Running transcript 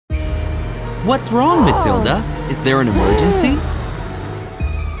What's wrong, Matilda? Is there an emergency?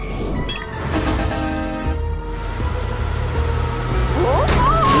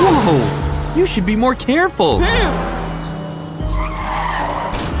 Whoa! You should be more careful.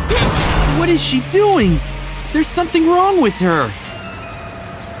 What is she doing? There's something wrong with her.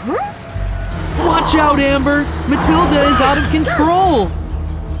 Watch out, Amber! Matilda is out of control.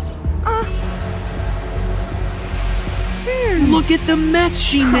 Look at the mess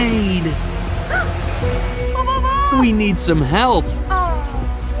she made. We need some help.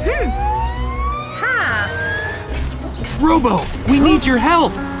 Robo, we need your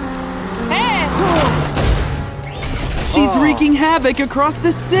help. She's wreaking havoc across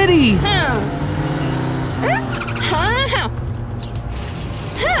the city.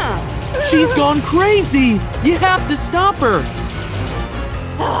 She's gone crazy. You have to stop her.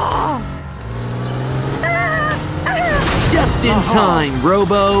 Just in time,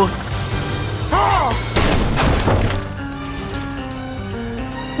 Robo.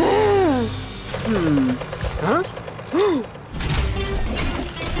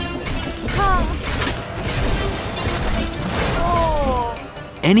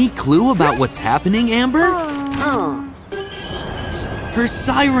 Any clue about what's happening, Amber? Her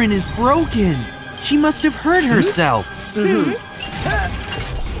siren is broken. She must have hurt herself.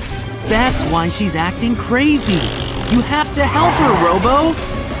 That's why she's acting crazy. You have to help her, Robo.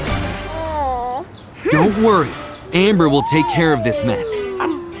 Don't worry. Amber will take care of this mess.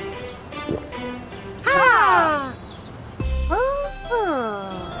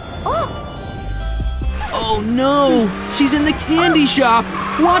 Oh no! She's in the candy shop!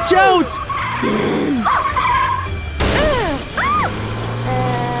 Watch out!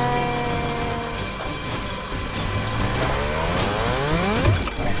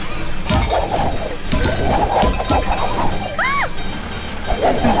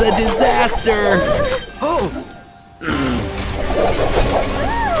 This is a disaster! Oh!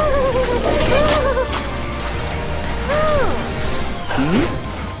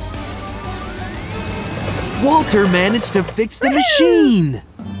 Walter managed to fix the machine!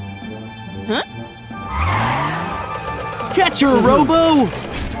 Catch her, Robo!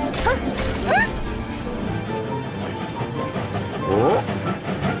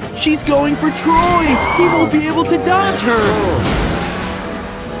 She's going for Troy! He won't be able to dodge her!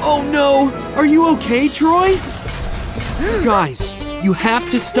 Oh no! Are you okay, Troy? Guys, you have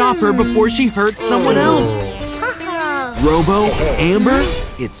to stop her before she hurts someone else! Robo, Amber,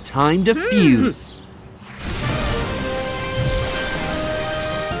 it's time to fuse!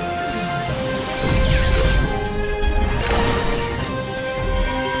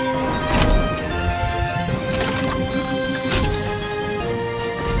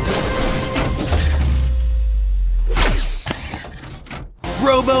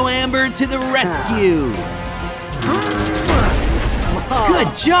 Robo Amber to the rescue!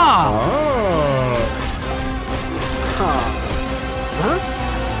 Good job!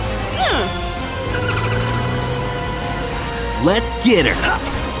 Let's get her!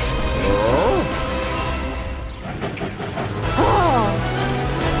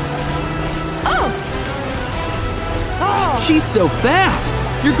 She's so fast!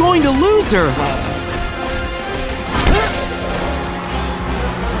 You're going to lose her!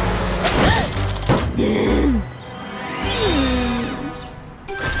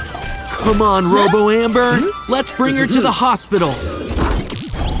 Come on, Robo Amber. Let's bring her to the hospital.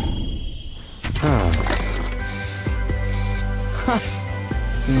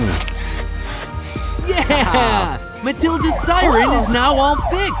 Yeah! Matilda's siren is now all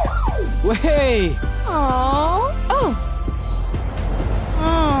fixed. Way!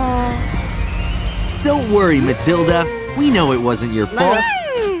 Don't worry, Matilda. We know it wasn't your fault.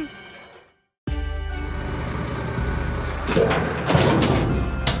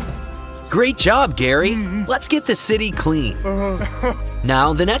 Great job, Gary. Let's get the city clean.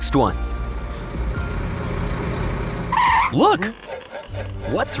 Now the next one. Look!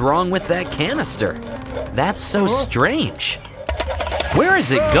 What's wrong with that canister? That's so strange. Where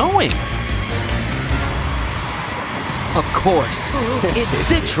is it going? Of course. It's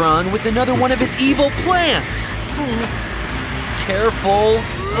Citron with another one of his evil plans. Careful.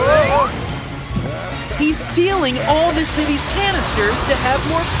 He's stealing all the city's canisters to have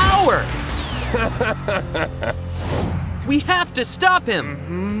more power. We have to stop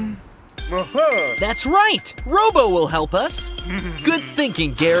him. That's right. Robo will help us. Good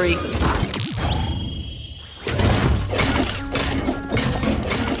thinking, Gary.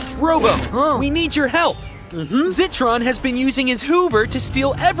 Robo, we need your help. Zitron has been using his Hoover to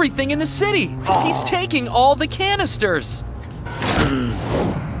steal everything in the city. He's taking all the canisters.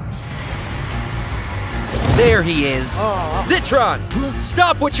 There he is. Zitron,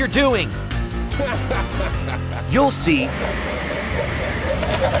 stop what you're doing. You'll see.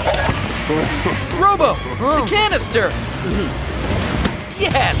 Robo, the canister.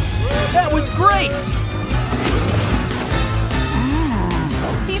 Yes, that was great.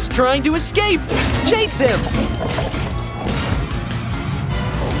 He's trying to escape. Chase him.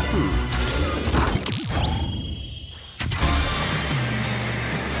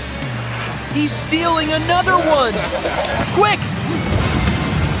 He's stealing another one! Quick!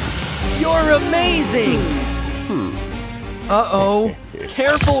 You're amazing! Uh-oh.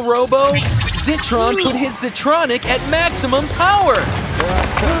 Careful, Robo. Zitron put his Zitronic at maximum power.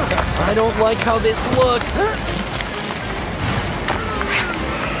 I don't like how this looks.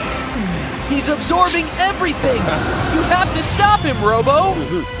 He's absorbing everything! You have to stop him, Robo!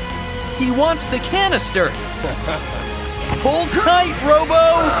 He wants the canister. Hold tight,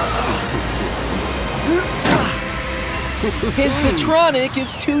 Robo! His Zitronic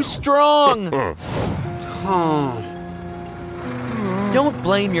is too strong. Don't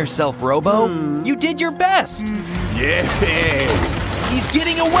blame yourself, Robo. You did your best. Yeah. He's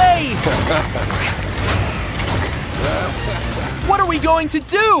getting away. What are we going to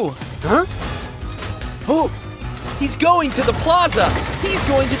do? Huh? Oh, he's going to the plaza. He's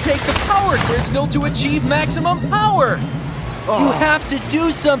going to take the power crystal to achieve maximum power. You have to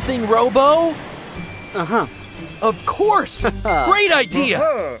do something, Robo. Uh-huh. Of course! Great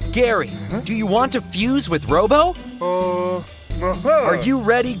idea! Gary, do you want to fuse with Robo? Are you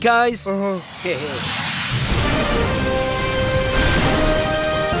ready, guys?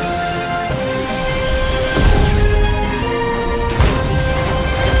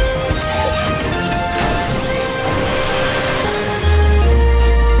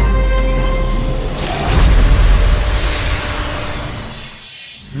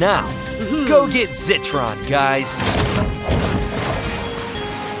 Now, go get Zitron, guys.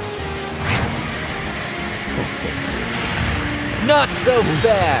 Not so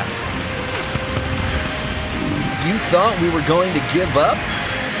fast. You thought we were going to give up?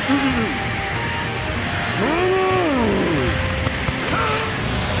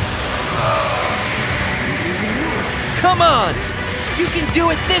 Come on! You can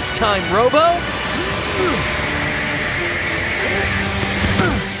do it this time, Robo!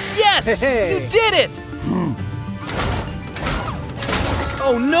 Yes! You did it!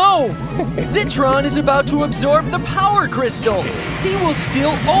 Oh no! Zitron is about to absorb the power crystal! He will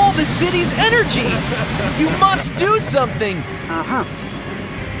steal all the city's energy! You must do something! Uh-huh.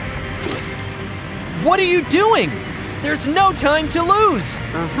 What are you doing? There's no time to lose!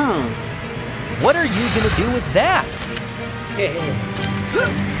 Uh-huh. What are you gonna do with that?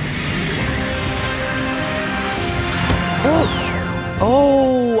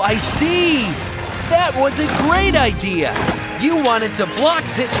 Oh, I see! That was a great idea! You wanted to block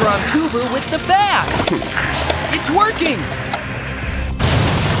Zitron's Hoover with the bat! It's working!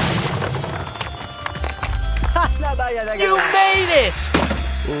 You made it!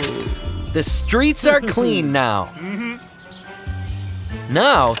 The streets are clean now.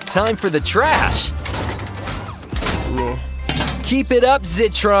 Now, time for the trash. Keep it up,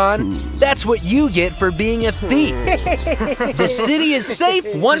 Zitron. That's what you get for being a thief. The city is safe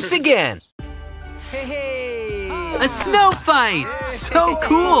once again. A snow fight! So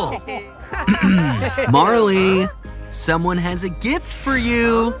cool! Marley, someone has a gift for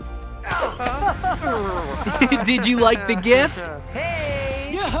you. Did you like the gift?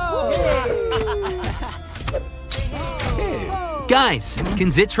 Guys, can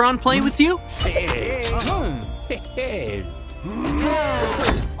Zitron play with you?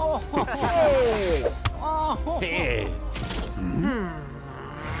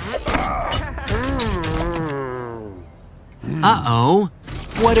 Uh-oh.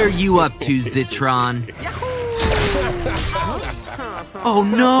 What are you up to, Zitron? Oh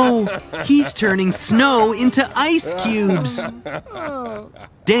no! He's turning snow into ice cubes!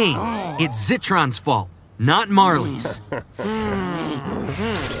 Dang, it's Zitron's fault, not Marley's.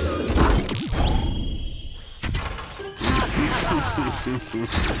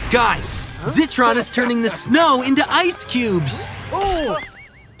 Guys, Zitron is turning the snow into ice cubes!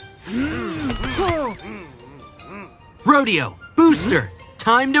 Rodeo, Booster,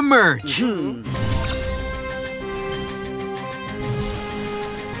 time to merge!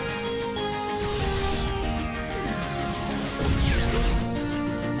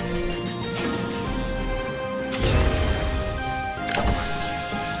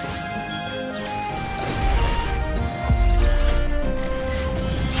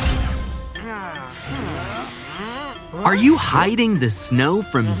 Are you hiding the snow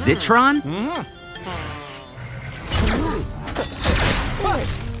from Zitron?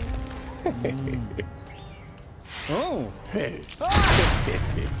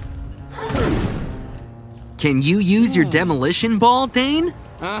 Can you use your demolition ball, Dane?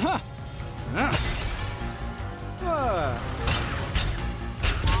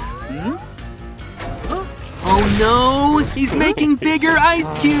 Oh no! He's making bigger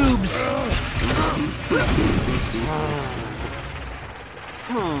ice cubes!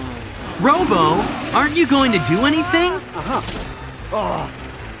 Robo, aren't you going to do anything?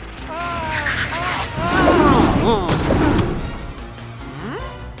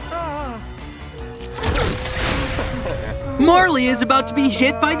 Marley is about to be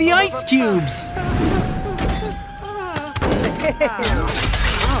hit by the ice cubes!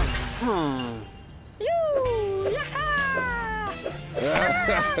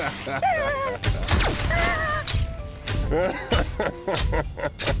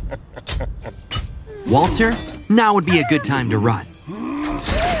 Walter, now would be a good time to run.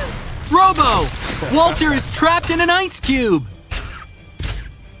 Robo! Walter is trapped in an ice cube!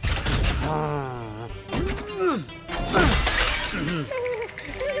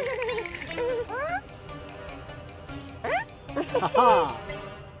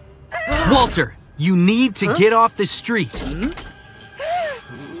 Walter, you need to get off the street.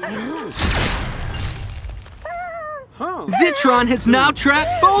 Zitron has now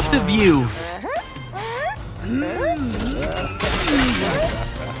trapped both of you.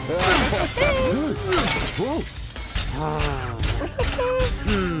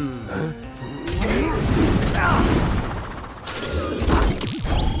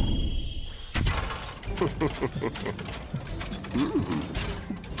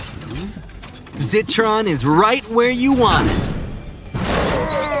 Zitron is right where you want it.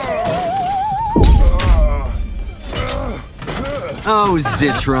 Oh,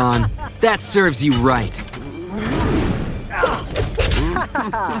 Zitron, that serves you right.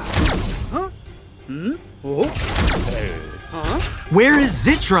 Where is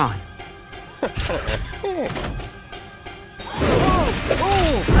Zitron?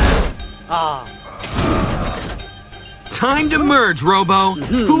 Time to merge, Robo.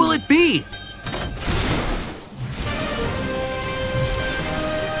 Who will it be?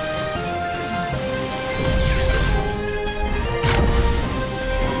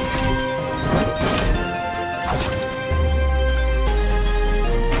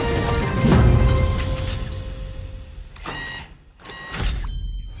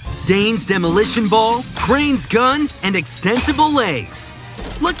 Dane's demolition ball, Crane's gun, and extensible legs.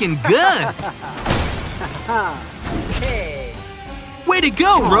 Looking good. Way to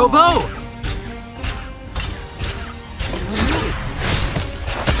go, Robo!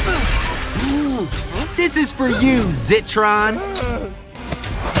 This is for you, Zitron.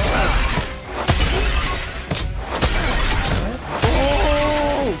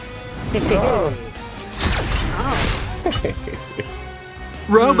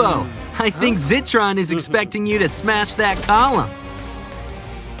 Robo, I think Zitron is expecting you to smash that column.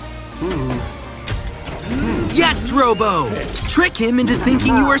 Yes, Robo! Trick him into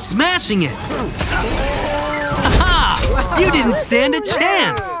thinking you are smashing it. Aha! You didn't stand a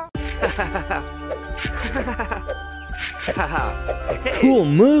chance. Cool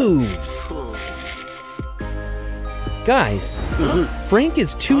moves. Guys, Frank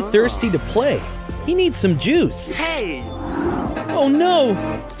is too thirsty to play. He needs some juice. Hey! Oh no!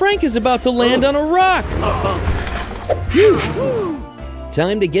 Frank is about to land on a rock! Phew.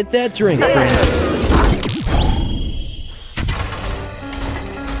 Time to get that drink, Frank.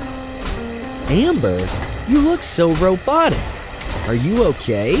 Amber, you look so robotic. Are you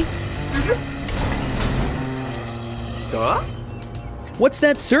okay? What's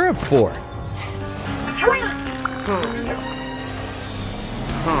that syrup for?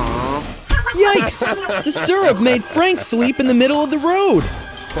 Yikes! The syrup made Frank sleep in the middle of the road.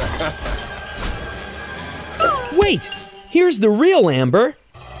 Wait! Here's the real Amber.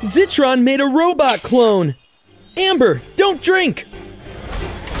 Zitron made a robot clone. Amber, don't drink!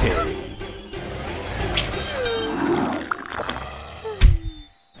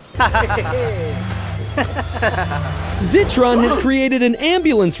 Zitron has created an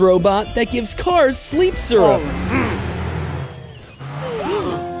ambulance robot that gives cars sleep syrup.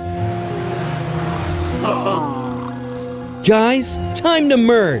 Guys, time to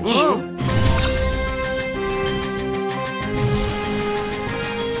merge.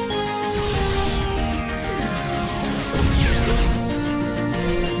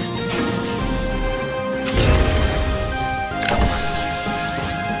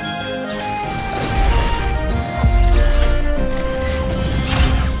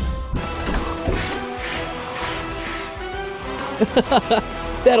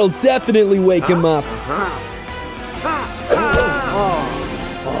 That'll definitely wake him up.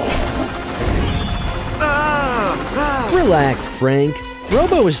 Relax, Frank.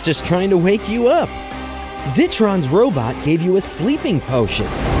 Robo was just trying to wake you up. Zitron's robot gave you a sleeping potion.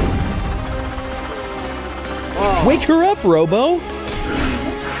 Wake her up, Robo.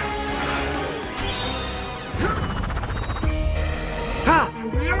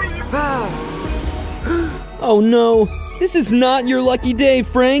 Oh no, this is not your lucky day,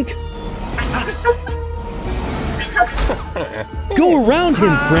 Frank. Go around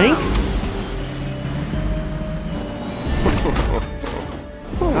him, Frank.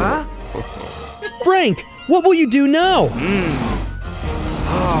 Frank, what will you do now?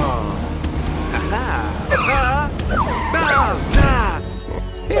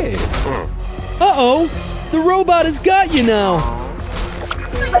 Uh-oh, the robot has got you now.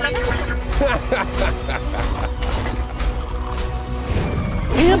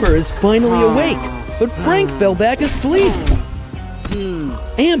 Amber is finally awake, but Frank fell back asleep.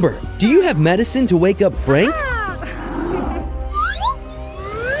 Amber, do you have medicine to wake up Frank?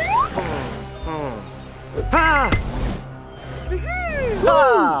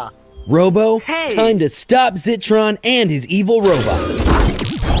 Robo, time to stop Zitron and his evil robot.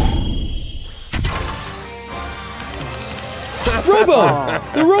 Robo,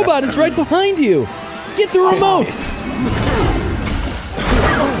 the robot is right behind you. Get the remote.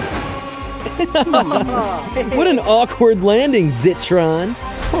 What an awkward landing, Zitron.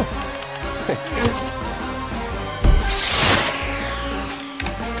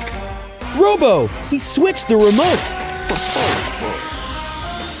 Robo, he switched the remote.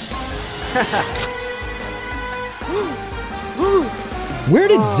 Where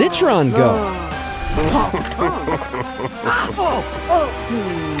did Zitron go?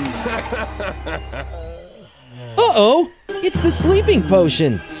 Uh-oh, it's the sleeping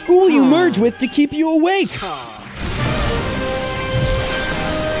potion. Who will you merge with to keep you awake?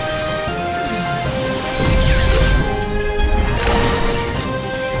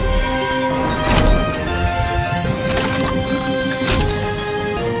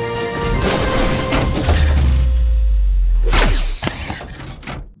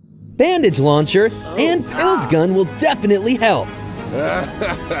 Bandage launcher and pills gun will definitely help.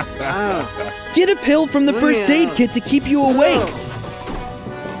 Get a pill from the first aid kit to keep you awake.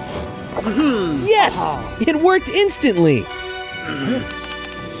 Yes! It worked instantly.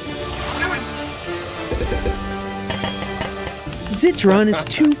 Zitron is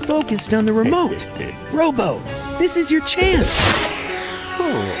too focused on the remote. Robo, this is your chance.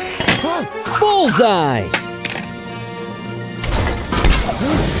 Bullseye!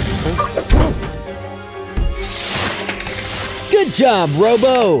 Good job,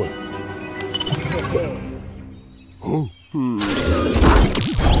 Robo!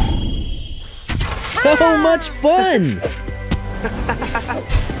 So much fun!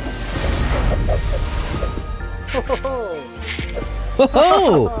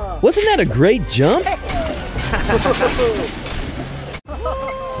 Oh, wasn't that a great jump?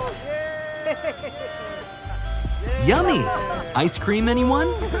 Yummy! Ice cream,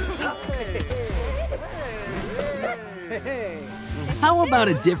 anyone? How about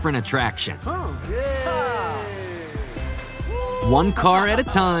a different attraction? One car at a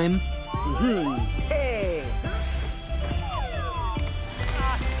time.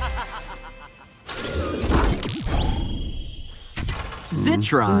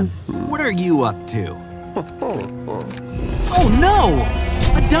 Zitron, what are you up to? Oh no!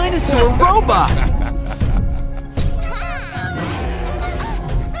 A dinosaur robot!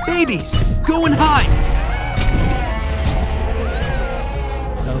 Babies, go and hide!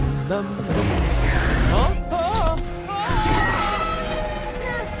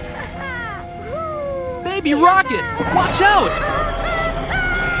 Baby Rocket, watch out!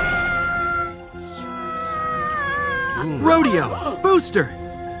 Rodeo, Booster,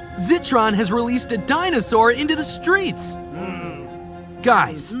 Zitron has released a dinosaur into the streets.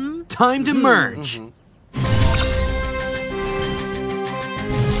 Guys, time to merge.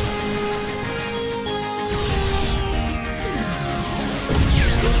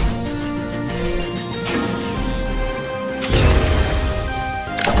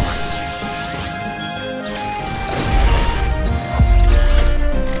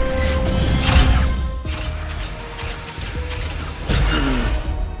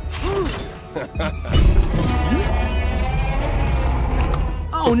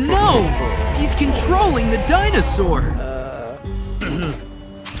 Oh no! He's controlling the dinosaur!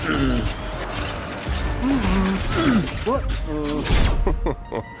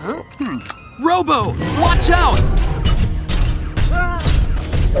 Robo, watch out!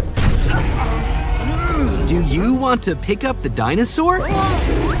 Do you want to pick up the dinosaur?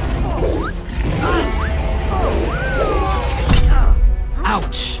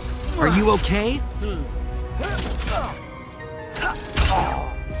 Ouch! Are you okay?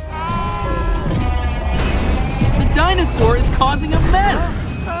 The dinosaur is causing a mess!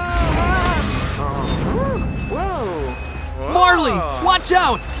 Marley, watch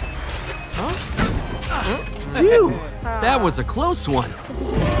out! Phew, that was a close one.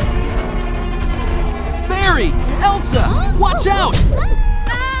 Barry, Elsa, watch out!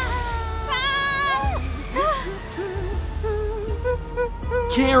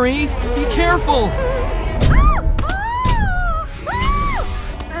 Carrie, be careful!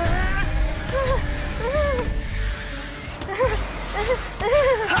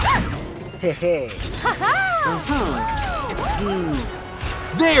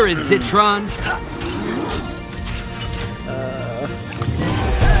 There is Zitron!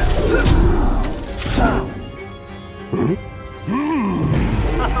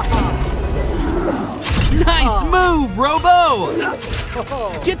 Nice move, Robo!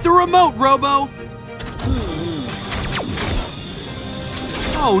 Get the remote, Robo!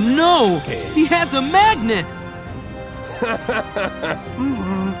 Oh no! He has a magnet!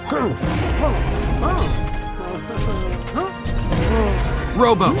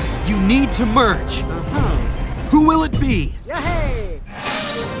 Robo, you need to merge. Who will it be?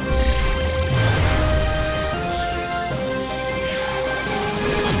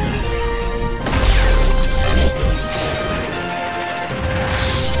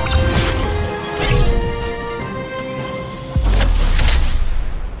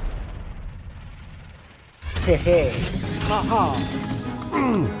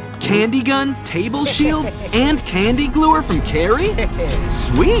 Candy gun, table shield, and candy gluer from Carrie?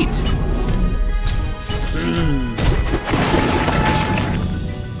 Sweet!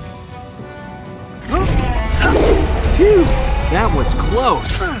 Phew, that was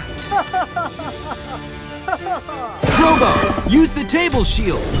close. Robo, use the table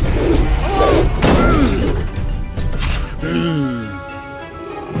shield.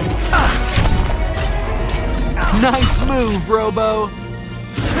 Nice move, Robo.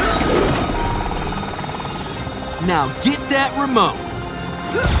 Now get that remote.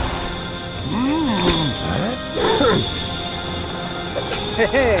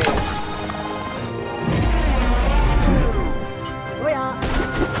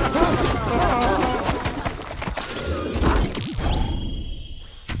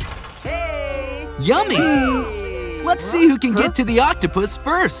 Yummy! Let's see who can get to the octopus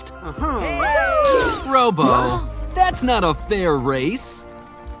first. Robo, that's not a fair race.